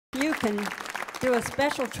You can do a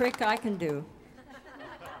special trick I can do.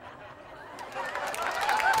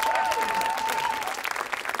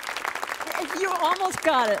 You almost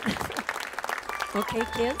got it. Okay,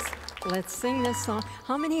 kids, let's sing this song.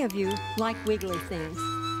 How many of you like wiggly things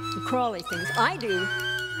and crawly things? I do.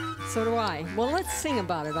 So do I. Well, let's sing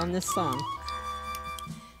about it on this song.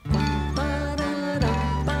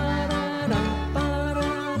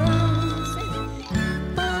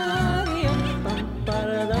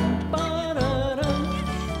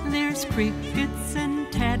 There's crickets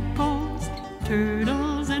and tadpoles,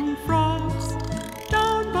 turtles and frogs,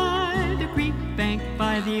 down by the creek bank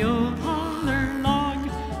by the old holler log.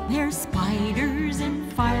 There's spiders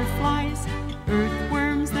and fireflies,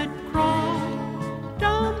 earthworms that crawl,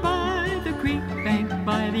 down by the creek bank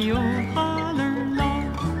by the old holler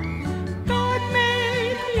log. God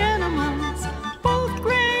made the animals, both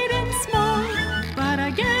great and small, but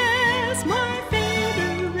I guess my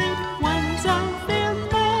favorite ones of them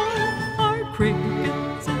all are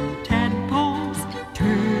crickets and tadpoles,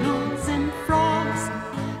 turtles and frogs,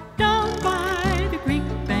 down by the creek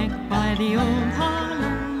bank by the old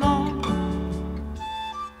holler log.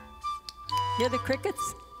 Hear the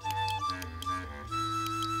crickets?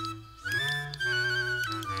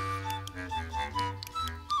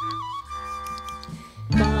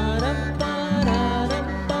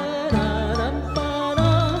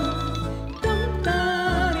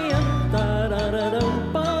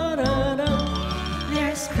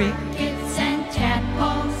 There's crickets and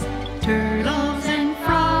tadpoles, turtles and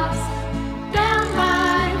frogs, down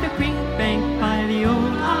by the creek bank by the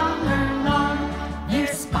old holler log.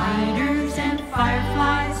 There's spiders and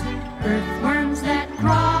fireflies, earthworms that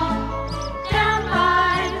crawl, down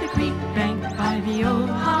by the creek bank by the old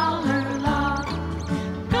holler log.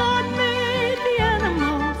 God made the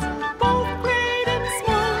animals, both great and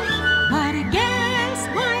small, but I guess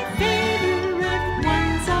my favorite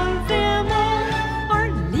ones of them all are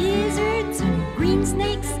lizards and green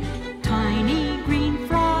snakes, tiny green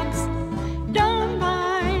frogs, down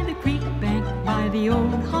by the creek bank by the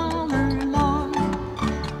old holler log.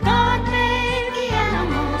 God made the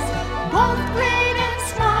animals, both great and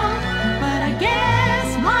small, but I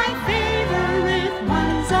guess my favorite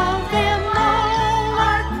ones of them all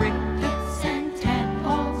are crickets and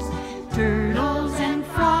tadpoles, turtles and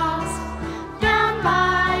frogs, down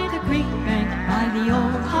by the creek bank by the old